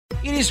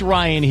It is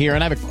Ryan here,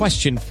 and I have a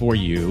question for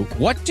you.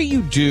 What do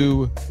you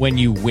do when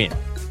you win?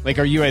 Like,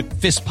 are you a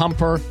fist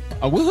pumper,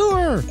 a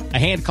woohooer, a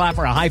hand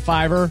clapper, a high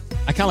fiver?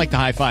 I kind of like the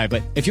high five,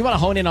 but if you want to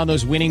hone in on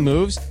those winning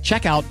moves,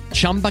 check out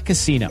Chumba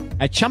Casino.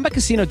 At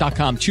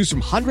ChumbaCasino.com, choose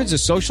from hundreds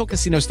of social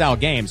casino-style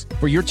games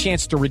for your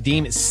chance to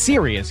redeem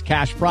serious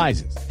cash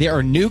prizes. There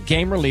are new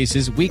game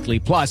releases weekly,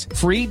 plus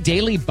free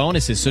daily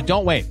bonuses. So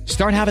don't wait.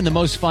 Start having the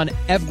most fun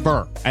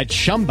ever at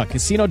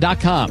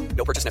ChumbaCasino.com.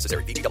 No purchase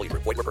necessary. VGW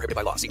Group. Void where prohibited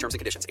by law. See terms and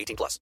conditions.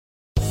 18+.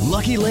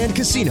 Lucky Land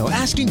Casino,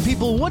 asking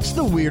people, what's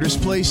the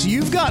weirdest place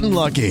you've gotten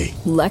lucky?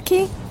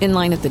 Lucky? In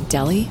line at the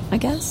deli, I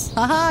guess?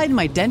 Aha, in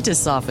my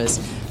dentist's office.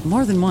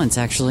 More than once,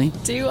 actually.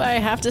 Do I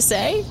have to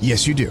say?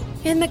 Yes, you do.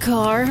 In the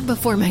car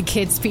before my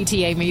kids'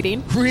 PTA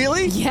meeting.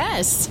 Really?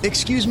 Yes.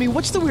 Excuse me,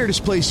 what's the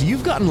weirdest place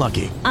you've gotten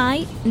lucky?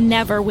 I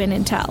never win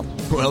and tell.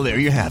 Well, there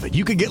you have it.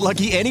 You can get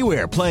lucky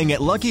anywhere, playing at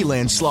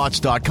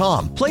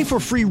LuckyLandSlots.com. Play for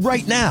free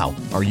right now.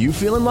 Are you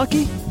feeling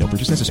lucky? No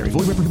purchase necessary.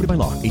 Void where prohibited by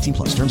law.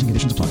 18+. Terms and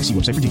conditions apply. See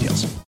website for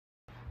details.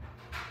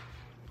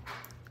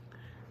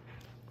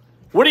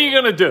 What are you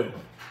going to do?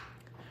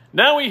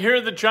 Now we hear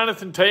that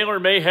Jonathan Taylor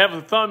may have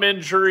a thumb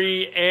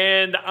injury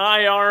and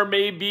IR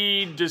may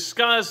be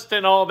discussed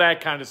and all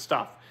that kind of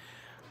stuff.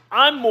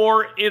 I'm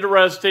more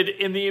interested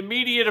in the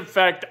immediate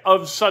effect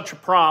of such a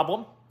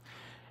problem,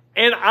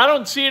 and I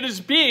don't see it as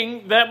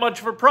being that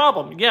much of a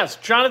problem. Yes,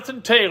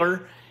 Jonathan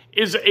Taylor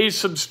is a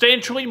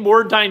substantially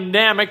more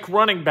dynamic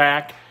running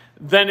back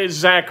than is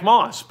Zach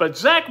Moss, but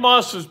Zach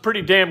Moss is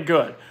pretty damn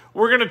good.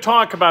 We're going to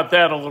talk about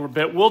that a little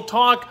bit. We'll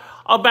talk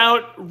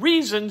about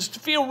reasons to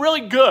feel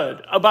really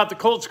good about the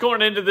Colts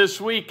going into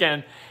this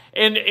weekend,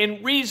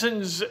 and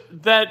reasons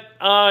that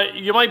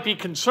you might be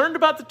concerned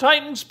about the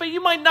Titans, but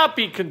you might not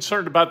be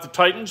concerned about the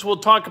Titans. We'll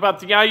talk about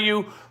the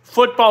IU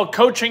football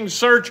coaching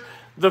search.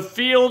 The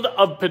field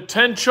of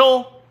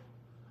potential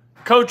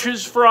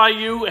coaches for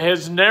IU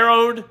has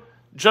narrowed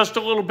just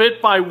a little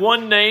bit by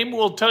one name.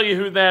 We'll tell you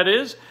who that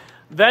is.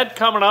 That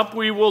coming up.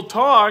 We will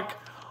talk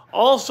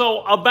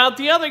also about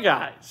the other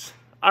guys.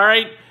 All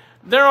right.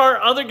 There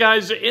are other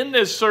guys in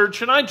this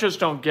search, and I just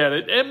don't get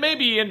it. And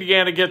maybe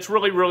Indiana gets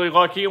really, really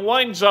lucky and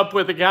winds up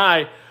with a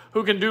guy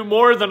who can do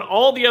more than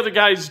all the other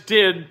guys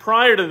did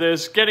prior to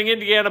this, getting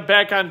Indiana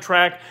back on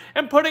track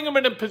and putting them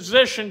in a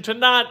position to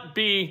not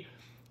be,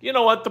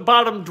 at the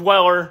bottom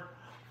dweller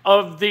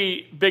of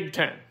the Big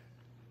Ten.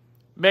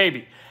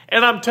 Maybe.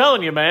 And I'm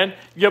telling you, man,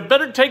 you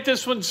better take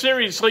this one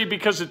seriously,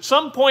 because at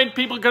some point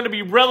people are going to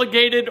be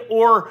relegated,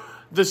 or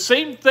the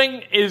same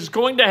thing is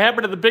going to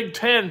happen to the Big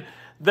Ten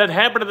that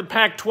happened to the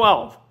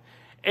Pac-12.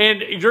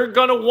 And you're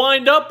going to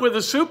wind up with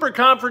a super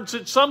conference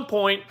at some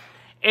point,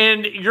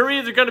 and you're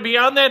either going to be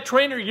on that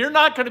train or you're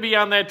not going to be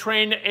on that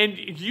train, and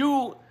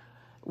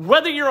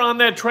whether you're on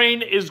that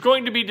train is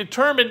going to be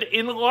determined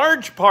in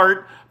large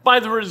part by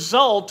the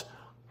result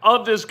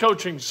of this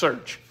coaching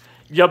search.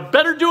 You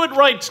better do it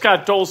right,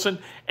 Scott Dolson,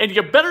 and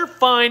you better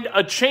find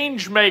a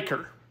change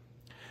maker,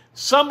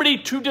 somebody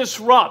to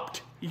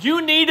disrupt. You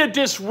need a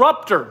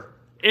disruptor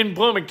in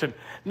Bloomington.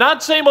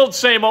 Not same old,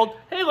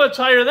 hey, let's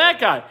hire that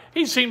guy.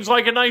 He seems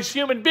like a nice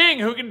human being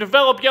who can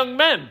develop young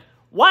men.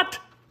 What?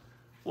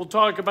 We'll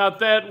talk about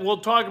that. We'll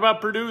talk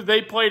about Purdue.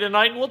 They play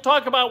tonight. And we'll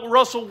talk about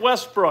Russell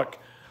Westbrook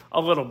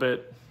a little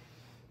bit.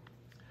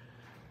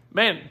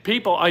 Man,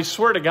 people, I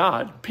swear to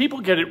God, people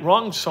get it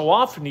wrong so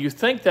often. You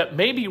think that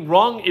maybe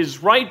wrong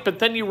is right, but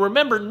then you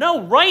remember,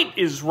 no, right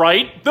is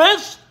right.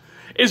 This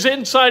is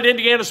Inside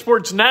Indiana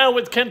Sports Now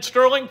with Kent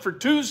Sterling for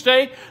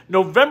Tuesday,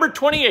 November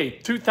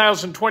 28th,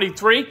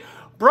 2023.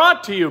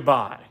 Brought to you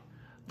by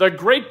the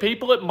great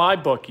people at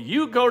MyBookie.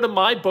 You go to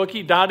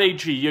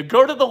mybookie.ag. You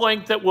go to the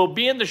link that will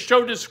be in the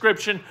show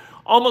description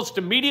almost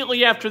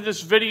immediately after this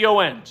video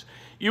ends.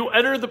 You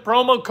enter the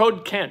promo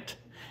code Kent.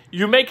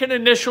 You make an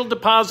initial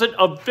deposit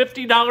of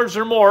 $50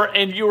 or more,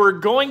 and you are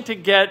going to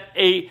get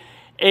a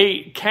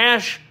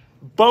cash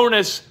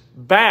bonus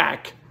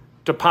back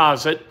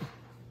deposit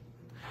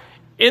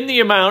in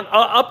the amount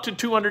up to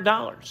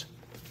 $200.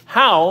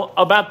 How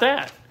about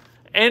that?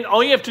 And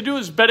all you have to do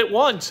is bet it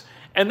once,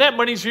 and that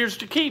money's yours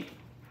to keep.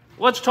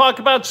 Let's talk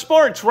about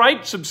sports,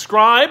 right?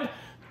 Subscribe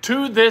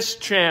to this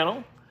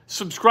channel.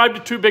 Subscribe to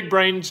Two Big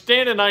Brains.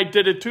 Dan and I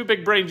did it, Two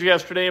Big Brains,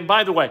 yesterday. And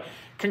by the way,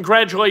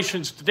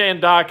 congratulations to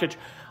Dan Dockich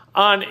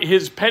on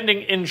his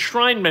pending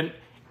enshrinement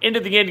into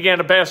the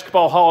Indiana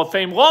Basketball Hall of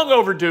Fame. Long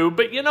overdue,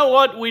 but you know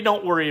what? We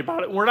don't worry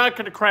about it. We're not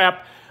going to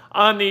crap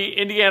on the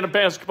Indiana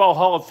Basketball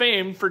Hall of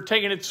Fame for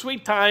taking its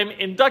sweet time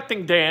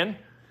inducting Dan.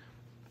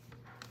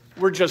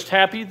 We're just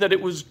happy that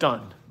it was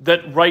done,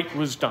 that right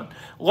was done.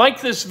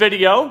 Like this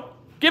video,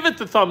 give it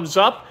the thumbs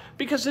up,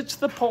 because it's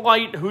the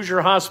polite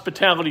Hoosier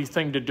hospitality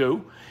thing to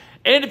do.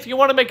 And if you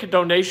want to make a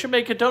donation,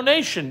 make a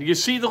donation. You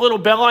see the little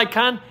bell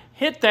icon?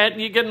 Hit that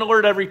and you get an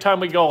alert every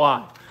time we go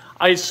live.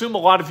 I assume a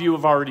lot of you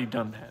have already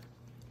done that.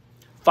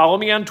 Follow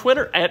me on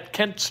Twitter at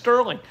Kent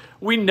Sterling.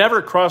 We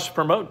never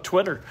cross-promote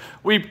Twitter.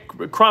 We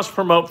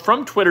cross-promote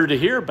from Twitter to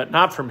here, but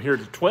not from here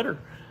to Twitter.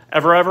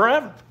 Ever, ever,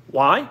 ever.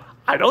 Why?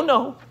 I don't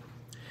know.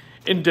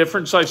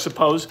 Indifference, I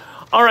suppose.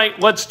 All right,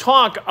 let's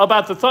talk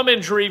about the thumb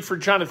injury for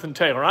Jonathan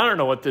Taylor. I don't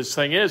know what this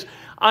thing is.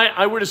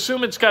 I would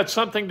assume it's got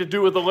something to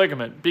do with the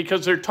ligament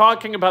because they're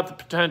talking about the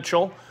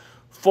potential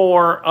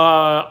for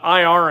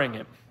IRing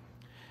him.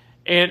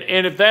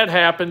 And if that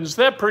happens,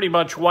 that pretty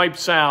much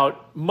wipes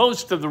out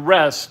most of the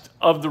rest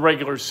of the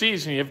regular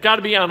season. You've got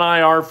to be on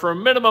IR for a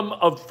minimum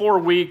of 4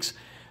 weeks.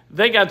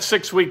 They got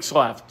 6 weeks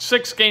left,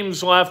 6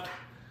 games left.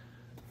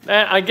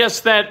 I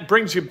guess that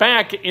brings you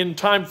back in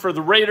time for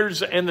the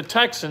Raiders and the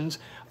Texans.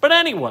 But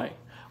anyway,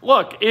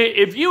 look,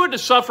 if you were to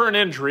suffer an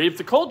injury, if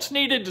the Colts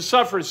needed to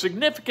suffer a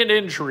significant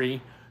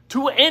injury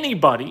to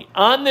anybody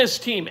on this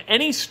team,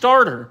 any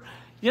starter,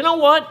 you know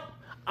what?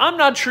 I'm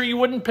not sure you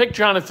wouldn't pick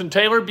Jonathan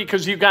Taylor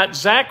because you've got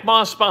Zach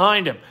Moss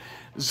behind him.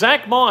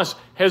 Zach Moss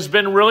has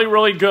been really,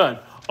 really good.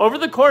 Over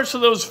the course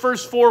of those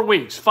first 4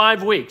 weeks,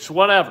 5 weeks,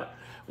 whatever,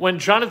 when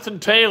Jonathan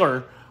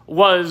Taylor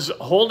was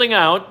holding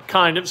out,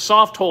 kind of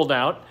soft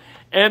holdout,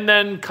 and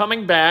then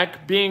coming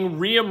back, being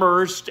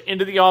re-immersed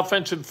into the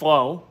offensive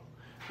flow,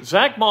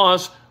 Zach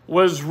Moss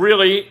was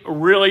really,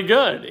 really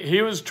good.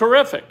 He was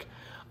terrific.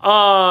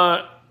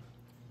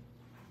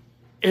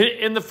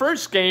 In the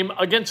first game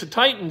against the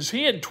Titans,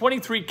 he had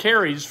 23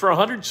 carries for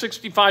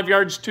 165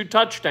 yards, 2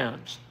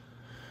 touchdowns.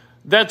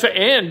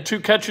 And 2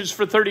 catches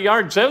for 30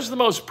 yards. That was the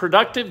most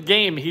productive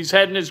game he's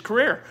had in his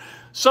career.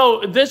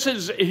 So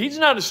he's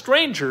not a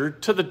stranger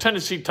to the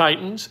Tennessee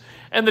Titans,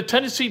 and the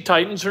Tennessee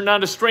Titans are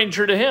not a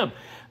stranger to him.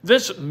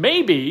 It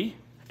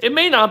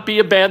may not be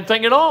a bad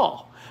thing at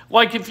all.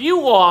 Like if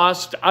you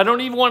lost, I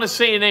don't even want to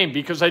say a name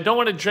because I don't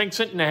want to jinx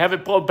it and have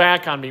it blow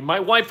back on me. My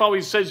wife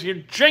always says you're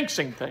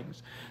jinxing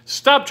things.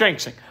 Stop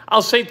jinxing.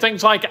 I'll say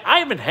things like, I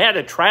haven't had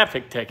a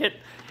traffic ticket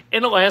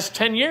in the last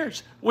 10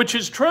 years, which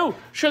is true.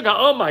 She'll go,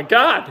 oh my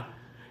God,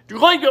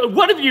 like,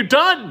 what have you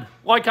done?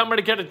 Like I'm going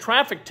to get a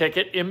traffic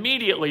ticket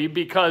immediately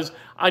because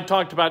I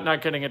talked about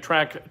not getting a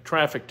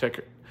traffic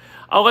ticket.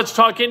 Let's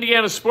talk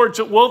Indiana sports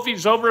at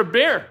Wolfie's over a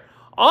beer.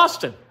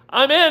 Austin,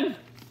 I'm in.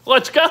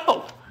 Let's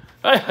go.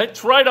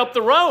 It's right up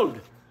the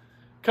road.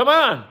 Come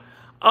on.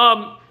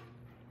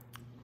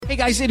 Hey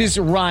guys, it is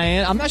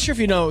Ryan. I'm not sure if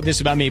you know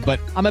this about me,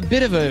 but I'm a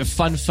bit of a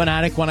fun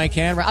fanatic when I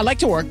can. I like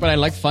to work, but I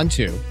like fun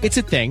too. It's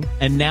a thing.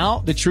 And now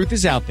the truth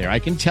is out there. I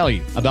can tell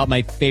you about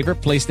my favorite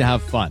place to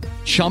have fun.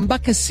 Chumba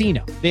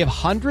Casino. They have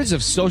hundreds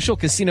of social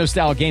casino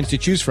style games to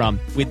choose from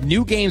with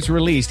new games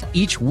released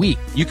each week.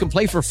 You can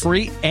play for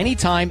free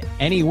anytime,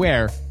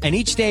 anywhere. And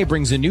each day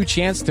brings a new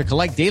chance to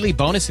collect daily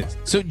bonuses.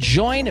 So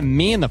join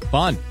me in the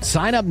fun.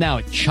 Sign up now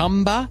at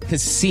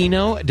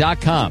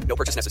ChumbaCasino.com. No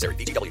purchase necessary.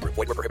 VGW. Void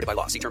where prohibited by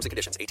law. See terms and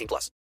conditions.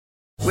 18+.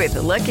 With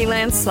the Lucky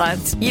Land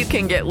Slots, you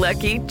can get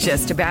lucky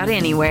just about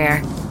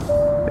anywhere.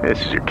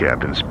 This is your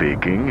captain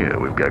speaking.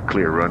 We've got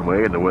clear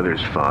runway and the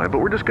weather's fine, but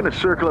we're just going to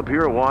circle up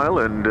here a while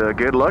and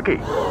get lucky.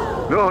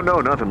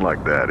 No, nothing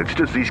like that. It's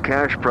just these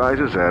cash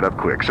prizes add up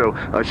quick. So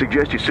I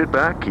suggest you sit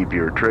back, keep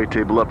your tray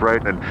table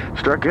upright, and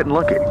start getting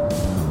lucky.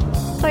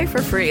 Play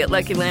for free at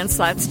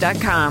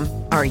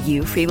LuckyLandSlots.com. Are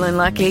you feeling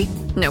lucky?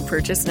 No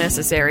purchase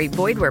necessary.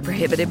 Void where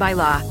prohibited by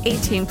law.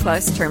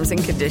 18+ terms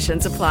and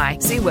conditions apply.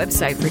 See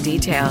website for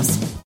details.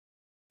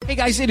 Hey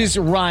guys, it is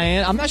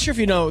Ryan. I'm not sure if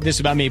you know this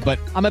about me, but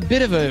I'm a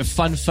bit of a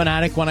fun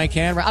fanatic when I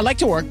can. I like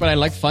to work, but I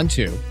like fun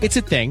too. It's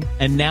a thing.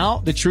 And now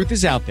the truth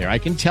is out there. I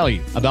can tell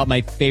you about my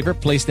favorite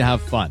place to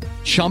have fun.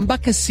 Chumba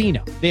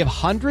Casino. They have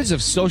hundreds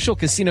of social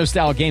casino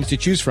style games to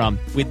choose from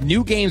with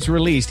new games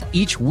released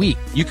each week.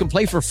 You can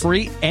play for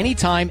free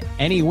anytime,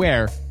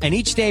 anywhere. And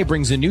each day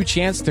brings a new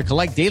chance to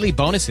collect daily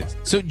bonuses.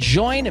 So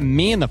join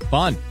me in the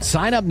fun.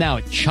 Sign up now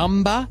at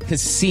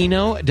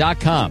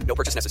ChumbaCasino.com. No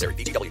purchase necessary.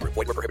 VGW. Void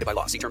where prohibited by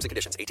law. See terms and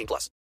conditions.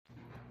 18+.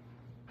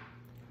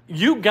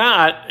 You've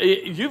got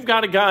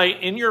a guy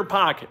in your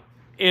pocket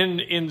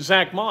in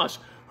Zach Moss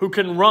who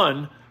can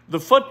run the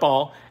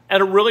football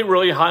at a really,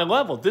 really high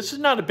level. This is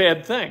not a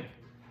bad thing.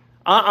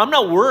 I'm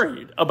not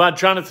worried about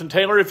Jonathan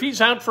Taylor. If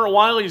he's out for a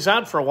while, he's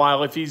out for a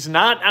while. If he's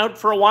not out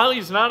for a while,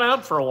 he's not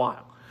out for a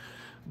while.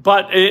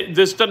 But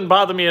this doesn't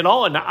bother me at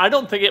all. And I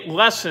don't think it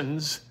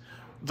lessens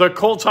the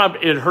Colts.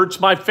 It hurts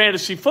my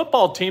fantasy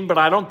football team, but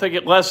I don't think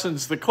it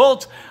lessens the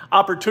Colts'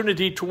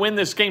 opportunity to win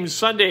this game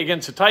Sunday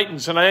against the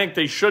Titans. And I think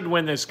they should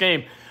win this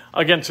game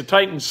against the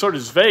Titans. So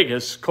does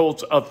Vegas.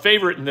 Colts a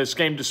favorite in this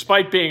game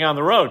despite being on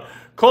the road.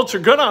 Colts are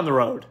good on the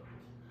road,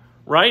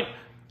 right?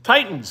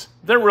 Titans,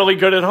 they're really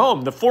good at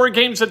home. The 4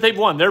 games that they've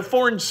won, they're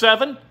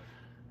 4-7.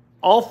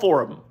 All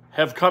 4 of them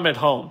have come at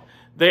home.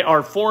 They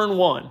are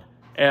 4-1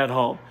 at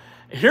home.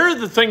 Here are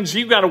the things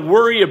you've got to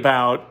worry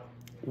about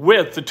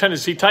with the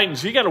Tennessee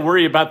Titans. You got to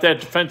worry about that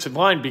defensive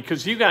line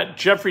because you got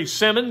Jeffrey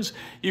Simmons,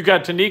 you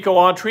got Danico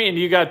Autry, and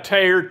you got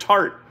Taylor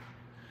Tart.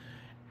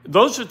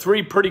 Those are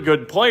 3 pretty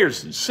good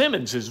players, and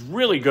Simmons is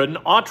really good, and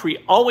Autry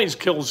always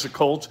kills the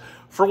Colts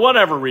for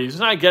whatever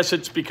reason. I guess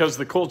it's because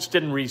the Colts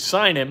didn't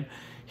re-sign him.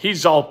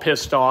 He's all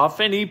pissed off,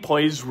 and he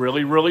plays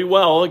really, really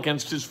well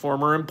against his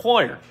former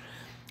employer.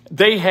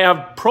 They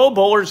have Pro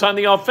Bowlers on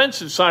the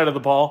offensive side of the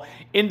ball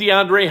in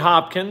DeAndre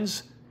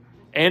Hopkins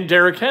and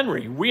Derrick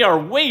Henry. We are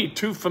way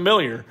too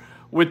familiar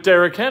with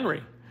Derrick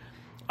Henry.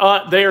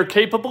 They are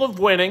capable of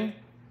winning,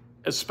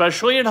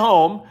 especially at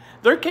home.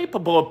 They're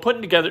capable of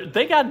putting together,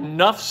 they got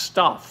enough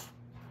stuff.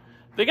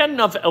 They got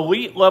enough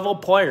elite level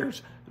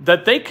players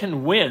that they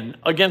can win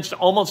against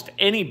almost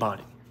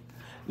anybody.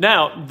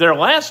 Now, their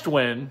last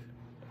win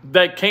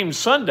that came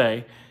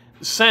Sunday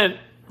sent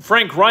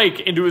Frank Reich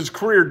into his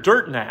career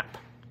dirt nap,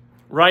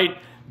 right?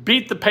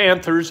 Beat the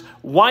Panthers.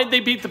 Why'd they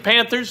beat the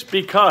Panthers?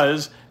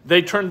 Because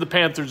they turned the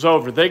Panthers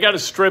over. They got a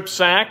strip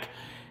sack,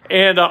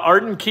 and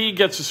Arden Key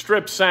gets a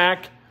strip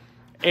sack.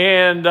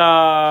 And, what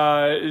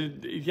are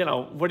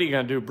you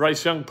going to do?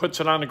 Bryce Young puts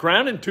it on the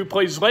ground, and 2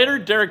 plays later,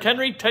 Derrick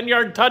Henry,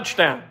 10-yard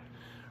touchdown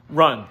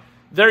run.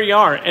 There you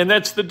are. And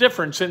that's the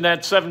difference in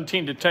that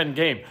 17-10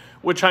 game,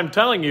 which I'm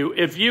telling you,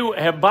 if you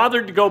have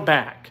bothered to go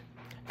back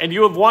and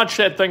you have watched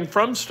that thing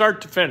from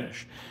start to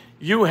finish,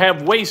 you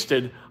have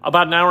wasted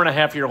about an hour and a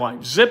half of your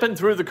life. Zipping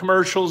through the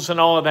commercials and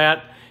all of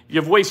that,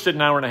 you've wasted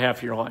an hour and a half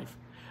of your life.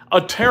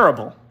 A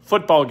terrible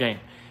football game.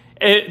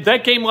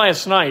 That game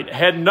last night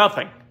had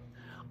nothing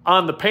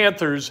on the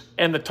Panthers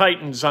and the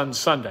Titans on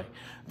Sunday.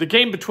 The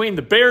game between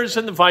the Bears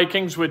and the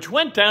Vikings, which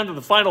went down to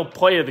the final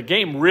play of the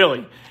game,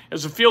 really,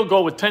 as a field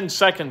goal with 10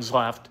 seconds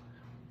left,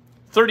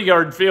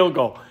 30-yard field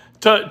goal,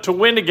 to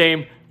win the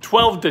game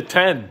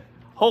 12-10.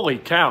 Holy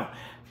cow.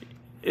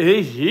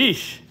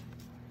 Eesh.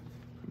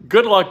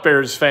 Good luck,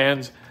 Bears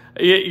fans.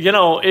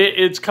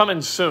 It's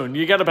coming soon.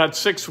 You got about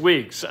 6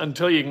 weeks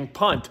until you can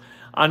punt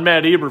on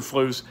Matt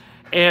Eberflus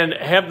and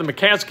have the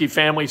McCaskey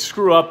family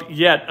screw up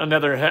yet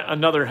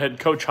another head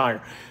coach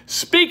hire.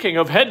 Speaking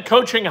of head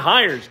coaching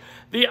hires,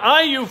 the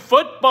IU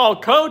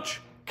football coach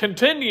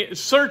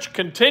search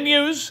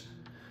continues.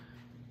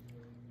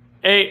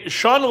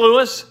 Sean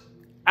Lewis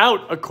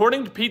out.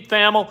 According to Pete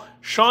Thamel,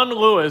 Sean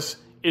Lewis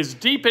is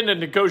deep into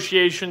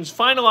negotiations,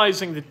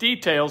 finalizing the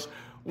details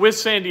with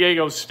San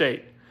Diego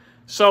State.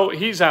 So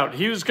he's out.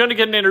 He was going to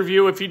get an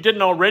interview if he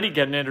didn't already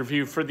get an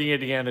interview for the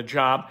Indiana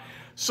job.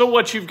 So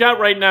what you've got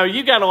right now,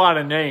 you got a lot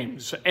of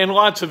names and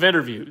lots of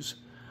interviews.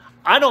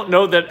 I don't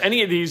know that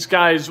any of these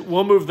guys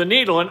will move the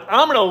needle, and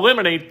I'm going to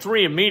eliminate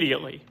 3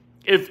 immediately.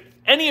 If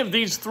any of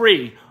these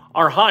 3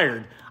 are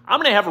hired, I'm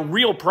going to have a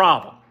real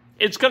problem.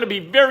 It's going to be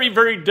very,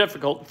 very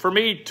difficult for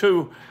me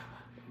to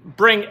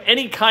bring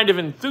any kind of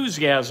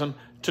enthusiasm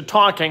to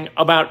talking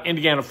about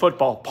Indiana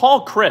football.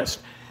 Paul Chryst,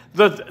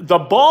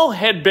 the ball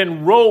had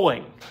been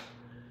rolling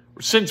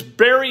since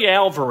Barry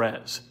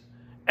Alvarez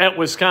at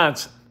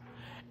Wisconsin.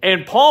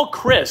 And Paul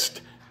Chryst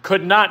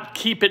could not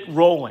keep it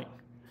rolling.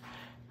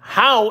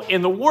 How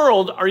in the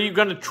world are you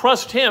going to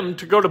trust him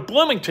to go to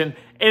Bloomington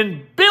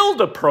and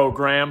build a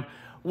program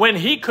when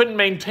he couldn't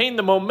maintain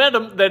the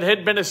momentum that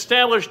had been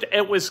established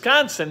at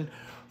Wisconsin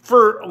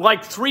for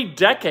like 3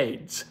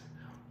 decades?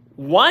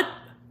 What?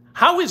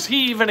 How is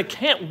he even a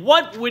can?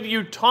 What would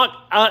you talk?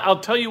 I'll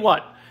tell you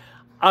what.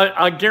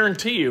 I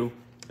guarantee you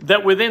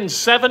that within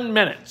 7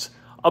 minutes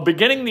of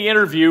beginning the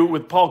interview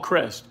with Paul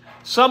Chryst,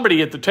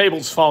 somebody at the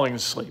table's falling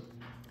asleep.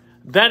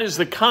 That is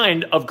the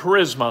kind of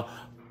charisma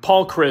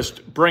Paul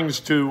Chryst brings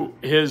to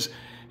his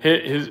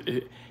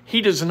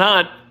he does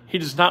not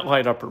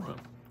light up a room.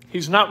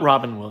 He's not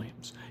Robin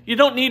Williams. You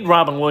don't need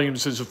Robin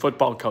Williams as a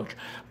football coach,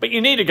 but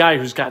you need a guy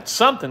who's got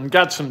something,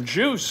 got some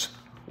juice,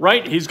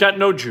 right? He's got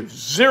no juice,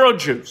 0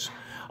 juice.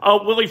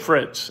 Willie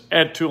Fritz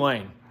at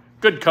Tulane,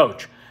 good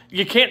coach.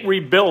 You can't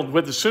rebuild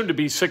with a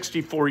soon-to-be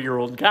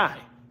 64-year-old guy.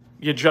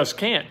 You just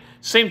can't.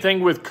 Same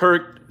thing with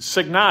Kirk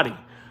Signati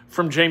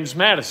from James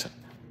Madison.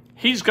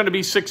 He's going to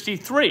be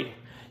 63.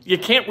 You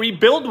can't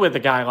rebuild with a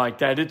guy like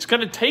that. It's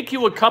going to take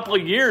you a couple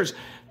of years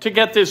to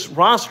get this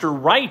roster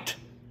right.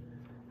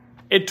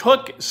 It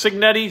took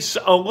Signetti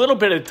a little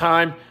bit of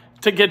time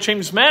to get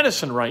James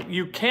Madison right.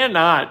 You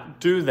cannot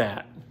do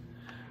that.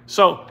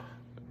 So,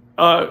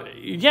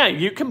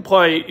 you can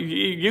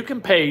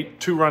pay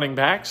 2 running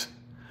backs.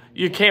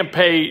 You can't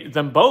pay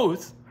them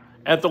both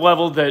at the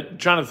level that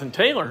Jonathan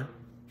Taylor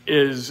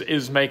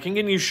is making,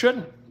 and you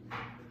shouldn't.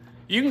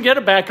 You can get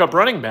a backup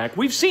running back.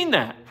 We've seen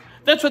that.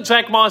 That's what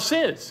Zach Moss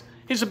is.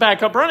 He's a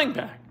backup running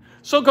back.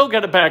 So go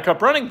get a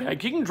backup running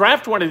back. You can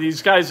draft one of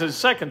these guys in the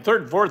 2nd,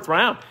 3rd, 4th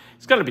round.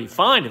 It's going to be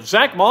fine. If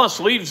Zach Moss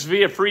leaves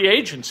via free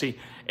agency,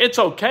 it's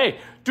okay.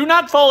 Do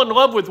not fall in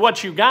love with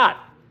what you got,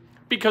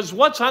 because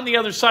what's on the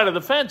other side of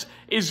the fence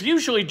is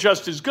usually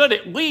just as good,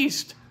 at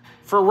least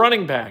for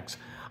running backs.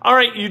 All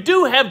right, you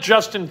do have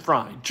Justin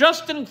Fry.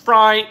 Justin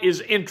Fry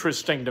is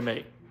interesting to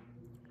me.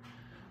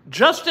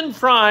 Justin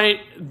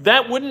Fry,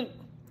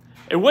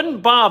 it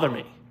wouldn't bother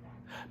me,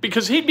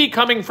 because he'd be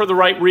coming for the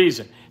right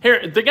reason.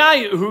 Here, the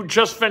guy who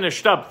just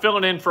finished up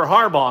filling in for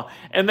Harbaugh,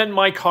 and then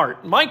Mike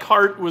Hart. Mike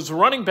Hart was the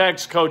running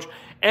backs coach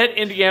at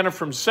Indiana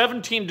from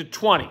 17 to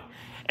 20.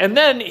 And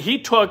then he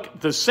took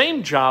the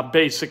same job,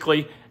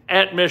 basically,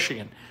 at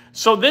Michigan.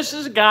 So this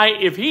is a guy,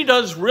 if he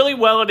does really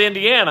well at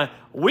Indiana,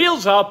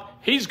 wheels up,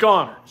 he's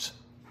goners.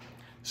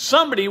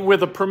 Somebody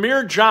with a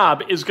premier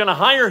job is going to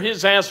hire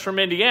his ass from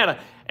Indiana,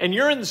 and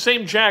you're in the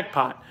same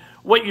jackpot.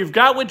 What you've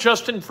got with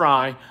Justin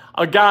Fry,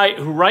 a guy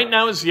who right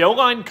now is the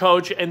O-line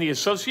coach and the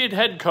associate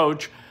head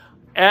coach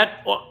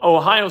at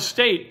Ohio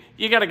State,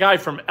 you got a guy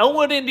from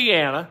Elwood,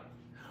 Indiana,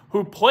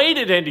 who played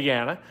at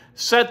Indiana,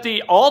 set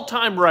the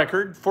all-time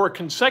record for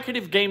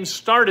consecutive games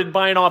started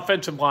by an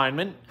offensive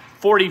lineman,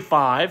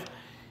 45,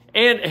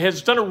 and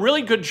has done a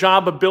really good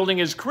job of building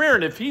his career.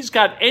 And if he's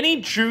got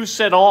any juice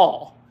at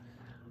all,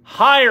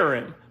 hire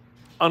him,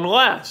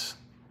 unless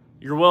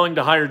you're willing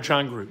to hire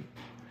John Gruden.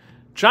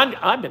 John,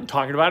 I've been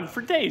talking about it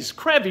for days.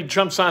 Kravy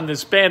jumps on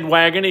this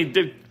bandwagon.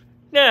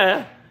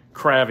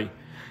 Kravy.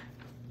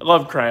 I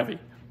love Kravy.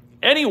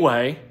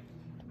 Anyway,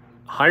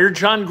 hire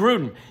John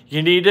Gruden.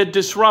 You need a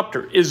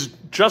disruptor. Is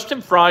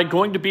Justin Fry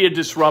going to be a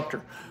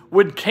disruptor?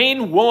 Would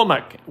Kane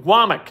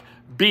Womack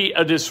be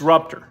a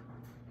disruptor?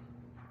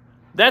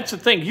 That's the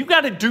thing. You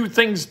got to do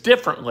things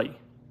differently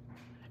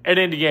at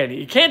Indiana.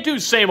 You can't do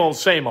same old,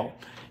 same old.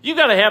 You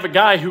got to have a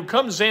guy who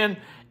comes in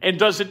and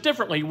does it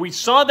differently. We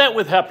saw that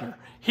with Hepner.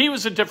 He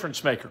was a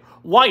difference maker.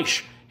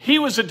 Weish, he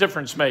was a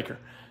difference maker.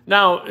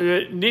 Now,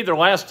 neither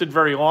lasted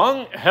very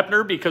long.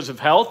 Hepner because of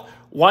health.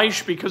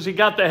 Weish because he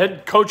got the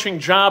head coaching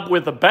job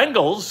with the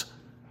Bengals.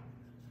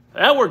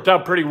 That worked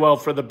out pretty well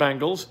for the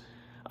Bengals.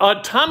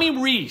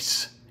 Tommy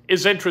Rees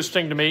is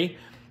interesting to me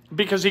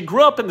because he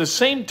grew up in the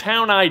same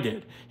town I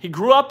did. He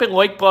grew up in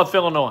Lake Bluff,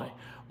 Illinois.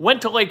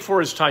 Went to Lake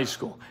Forest High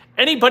School.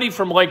 Anybody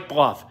from Lake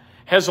Bluff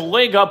has a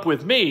leg up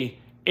with me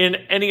in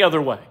any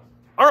other way.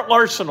 Art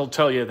Larson will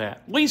tell you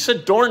that. Lisa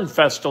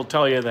Dornfest will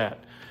tell you that.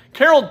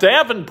 Carol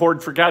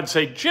Davenport, for God's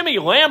sake. Jimmy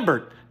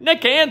Lambert.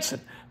 Nick Anson.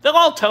 They'll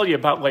all tell you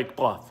about Lake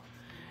Bluff.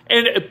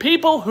 And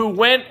people who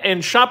went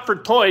and shopped for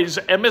toys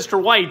at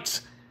Mr.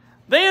 White's,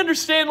 they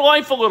understand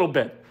life a little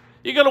bit.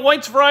 You go to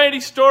White's Variety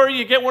Store,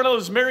 you get one of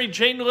those Mary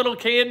Jane little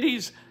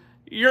candies,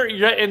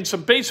 and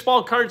some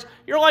baseball cards.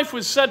 Your life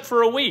was set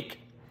for a week.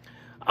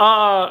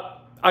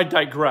 I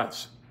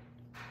digress.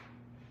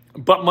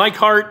 But Mike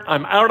Hart,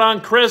 I'm out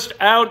on. Christ,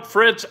 out.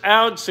 Fritz,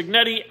 out.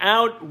 Signetti,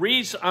 out.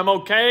 Reese, I'm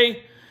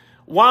okay.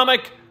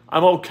 Womack,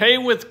 I'm okay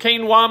with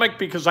Kane Womack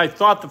because I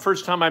thought the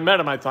first time I met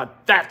him, I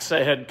thought, that's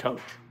a head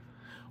coach.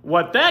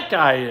 What that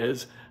guy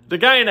is, the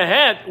guy in a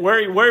hat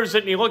where he wears it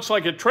and he looks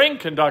like a train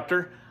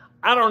conductor,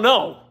 I don't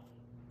know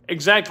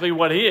exactly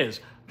what he is.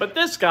 But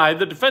this guy,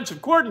 the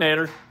defensive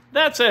coordinator,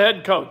 that's a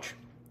head coach.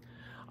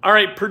 All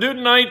right, Purdue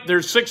tonight, they're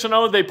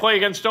 6-0. They play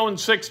against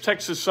 0-6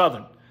 Texas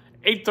Southern.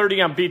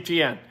 8:30 on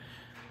BTN.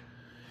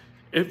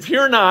 If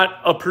you're not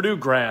a Purdue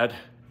grad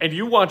and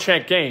you watch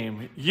that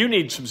game, you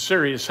need some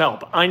serious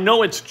help. I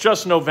know it's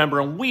just November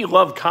and we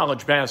love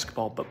college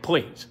basketball, but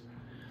please.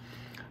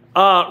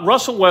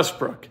 Russell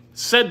Westbrook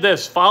said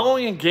this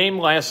following a game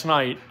last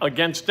night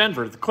against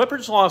Denver. The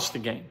Clippers lost the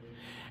game.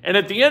 And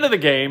at the end of the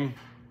game,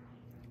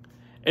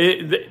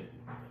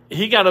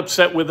 he got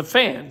upset with the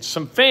fans.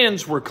 Some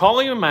fans were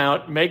calling him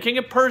out, making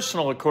it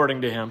personal,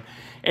 according to him.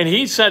 And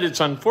he said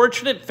it's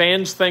unfortunate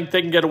fans think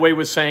they can get away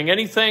with saying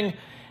anything.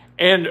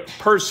 And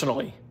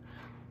personally,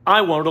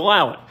 I won't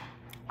allow it.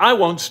 I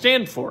won't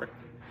stand for it.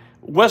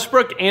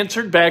 Westbrook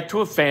answered back to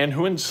a fan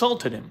who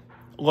insulted him.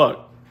 Look,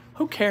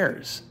 who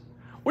cares?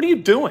 What are you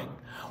doing?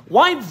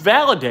 Why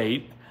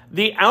validate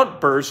the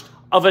outburst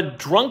of a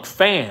drunk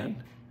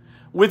fan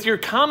with your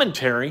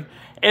commentary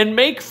and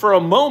make for a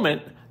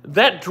moment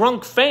that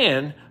drunk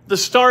fan the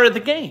star of the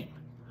game?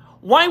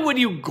 Why would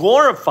you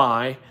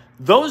glorify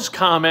those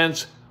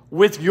comments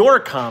with your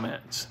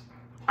comments?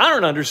 I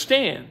don't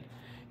understand.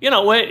 You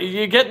know,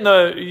 you get in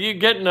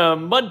a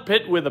mud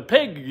pit with a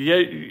pig,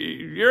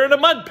 you're in a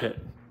mud pit.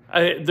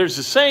 There's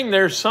a saying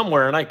there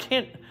somewhere, and I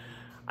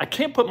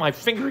can't put my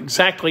finger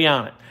exactly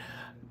on it.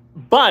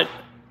 But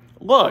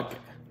look,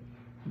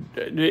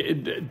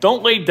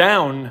 don't lay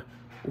down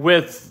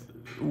with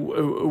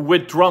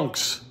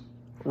drunks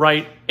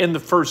right in the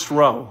first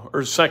row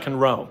or second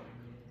row.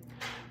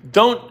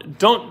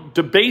 Don't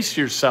debase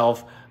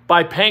yourself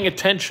by paying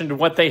attention to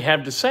what they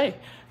have to say.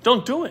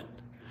 Don't do it.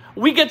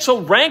 We get so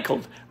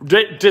rankled.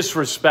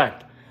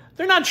 Disrespect.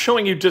 They're not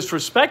showing you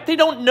disrespect. They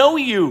don't know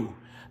you.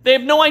 They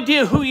have no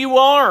idea who you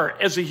are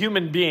as a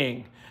human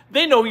being.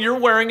 They know you're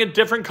wearing a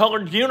different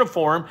colored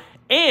uniform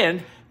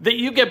and that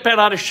you get bent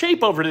out of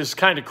shape over this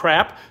kind of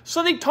crap,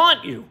 so they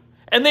taunt you.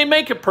 And they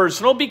make it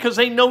personal because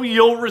they know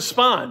you'll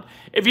respond.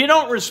 If you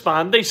don't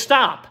respond, they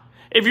stop.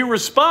 If you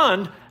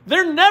respond,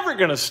 they're never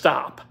going to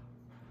stop.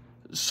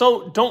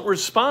 So don't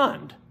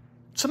respond.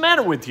 What's the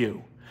matter with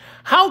you?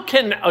 How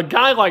can a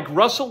guy like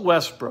Russell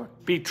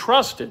Westbrook be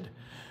trusted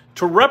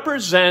to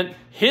represent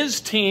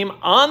his team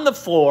on the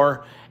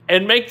floor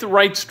and make the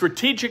right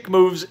strategic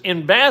moves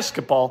in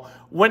basketball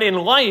when in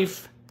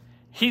life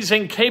he's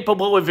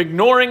incapable of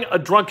ignoring a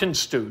drunken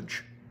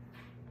stooge?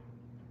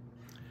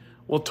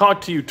 We'll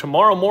talk to you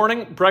tomorrow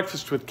morning,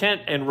 Breakfast with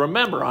Kent. And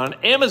remember, on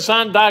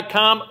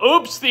Amazon.com,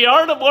 oops, The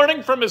Art of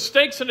Learning from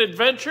Mistakes and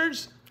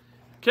Adventures.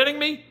 Kidding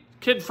me?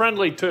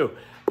 Kid-friendly, too.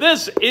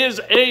 This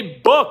is a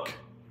book.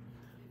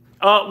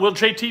 Will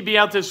JT be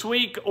out this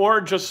week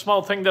or just a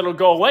small thing that'll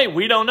go away?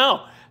 We don't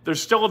know. They're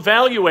still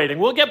evaluating.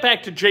 We'll get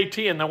back to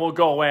JT and then we'll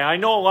go away. I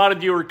know a lot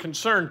of you are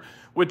concerned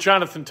with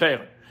Jonathan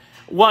Taylor.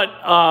 What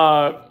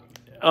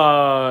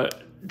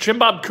Jim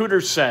Bob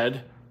Cooter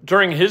said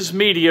during his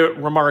media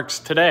remarks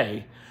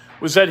today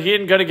was that he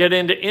isn't going to get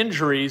into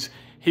injuries.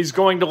 He's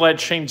going to let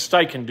Shane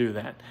Steichen do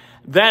that.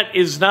 That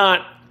is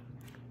not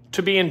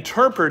to be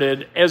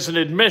interpreted as an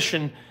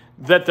admission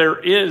that there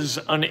is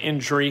an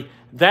injury.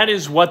 That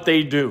is what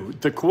they do.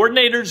 The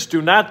coordinators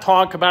do not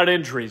talk about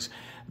injuries.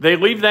 They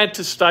leave that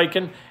to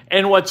Steichen.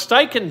 And what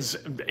Steichen's,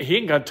 he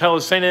ain't going to tell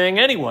us anything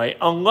anyway,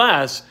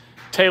 unless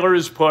Taylor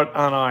is put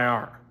on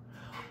IR.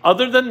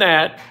 Other than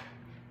that,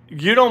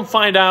 you don't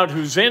find out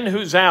who's in,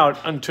 who's out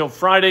until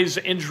Friday's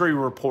injury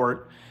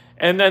report,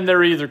 and then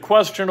they're either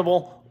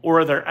questionable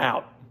or they're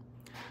out.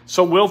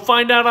 So we'll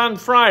find out on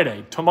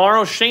Friday.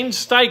 Tomorrow, Shane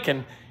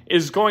Steichen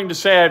is going to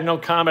say, I have no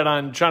comment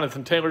on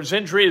Jonathan Taylor's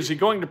injury. Is he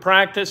going to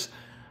practice?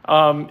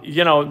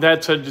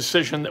 That's a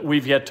decision that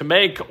we've yet to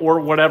make,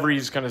 or whatever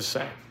he's going to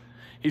say.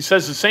 He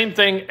says the same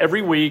thing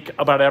every week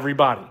about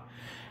everybody.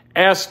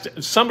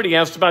 Somebody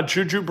asked about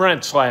Juju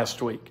Brents last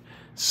week.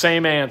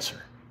 Same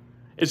answer.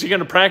 Is he going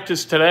to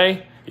practice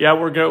today? Yeah,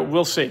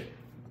 we'll see.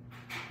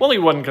 Well, he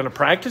wasn't going to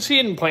practice. He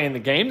didn't play in the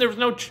game. There was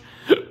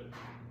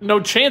no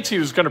chance he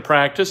was going to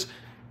practice.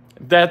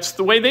 That's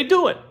the way they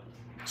do it.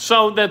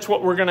 So that's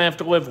what we're going to have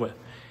to live with.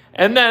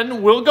 And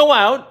then we'll go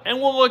out and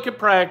we'll look at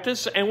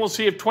practice and we'll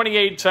see if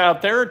 28's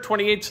out there or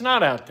 28's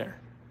not out there.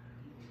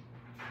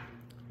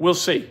 We'll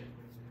see.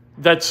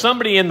 That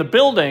somebody in the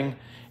building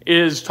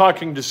is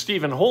talking to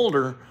Stephen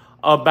Holder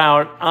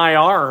about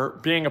IR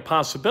being a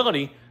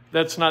possibility,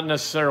 that's not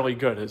necessarily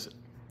good, is it?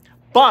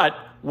 But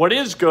what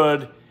is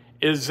good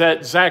is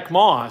that Zach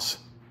Moss,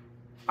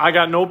 I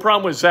got no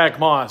problem with Zach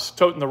Moss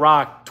toting the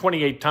rock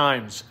 28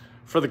 times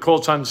for the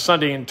Colts on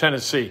Sunday in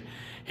Tennessee.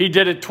 He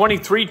did it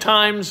 23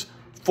 times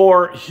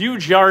for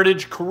huge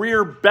yardage,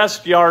 career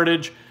best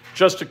yardage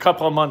just a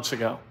couple of months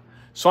ago.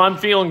 So I'm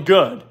feeling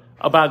good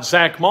about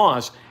Zach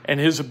Moss and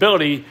his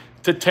ability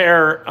to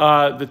tear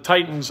the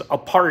Titans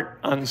apart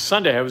on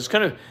Sunday. I was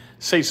going to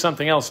say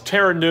something else,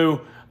 tear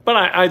anew, but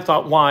I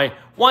thought,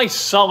 why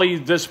sully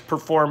this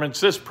performance,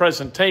 this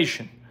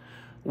presentation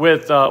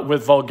with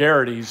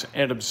vulgarities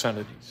and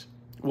obscenities?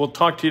 We'll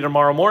talk to you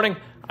tomorrow morning.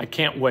 I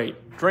can't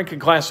wait. Drink a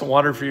glass of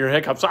water for your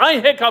hiccups. I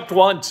hiccuped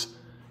once.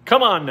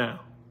 Come on now.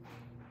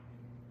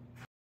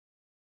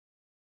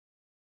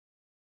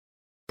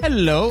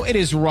 Hello, it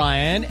is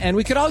Ryan, and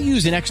we could all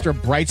use an extra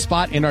bright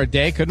spot in our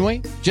day, couldn't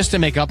we? Just to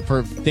make up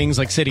for things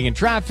like sitting in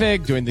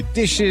traffic, doing the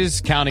dishes,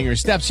 counting your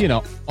steps,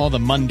 all the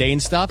mundane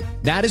stuff.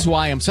 That is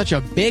why I'm such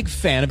a big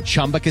fan of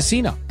Chumba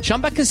Casino.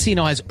 Chumba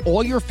Casino has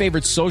all your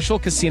favorite social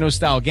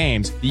casino-style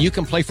games that you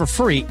can play for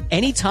free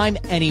anytime,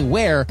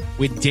 anywhere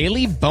with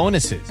daily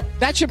bonuses.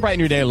 That should brighten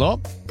your day a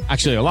little.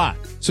 Actually, a lot.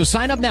 So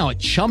sign up now at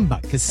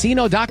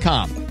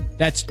ChumbaCasino.com.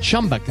 That's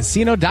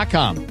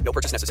ChumbaCasino.com. No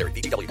purchase necessary.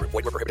 VGW Group.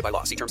 Void where prohibited by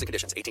law. See terms and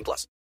conditions.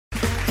 18+.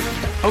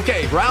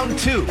 Okay, round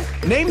two.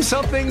 Name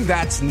something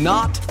that's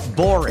not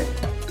boring.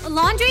 A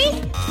laundry?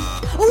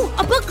 Ooh,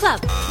 a book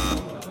club.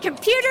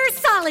 Computer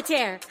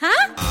solitaire,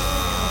 huh?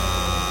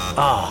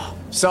 Ah,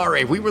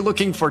 sorry. We were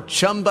looking for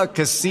Chumba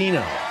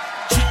Casino.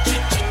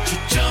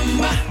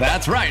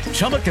 That's right.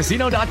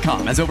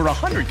 ChumbaCasino.com has over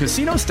 100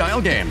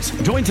 casino-style games.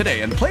 Join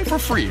today and play for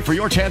free for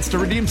your chance to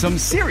redeem some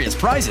serious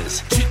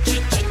prizes.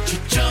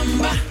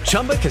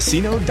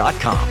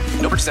 ChumbaCasino.com.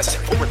 No purchase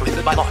necessary. Void where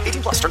prohibited by law.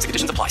 18+. Terms and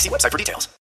conditions apply. See website for details.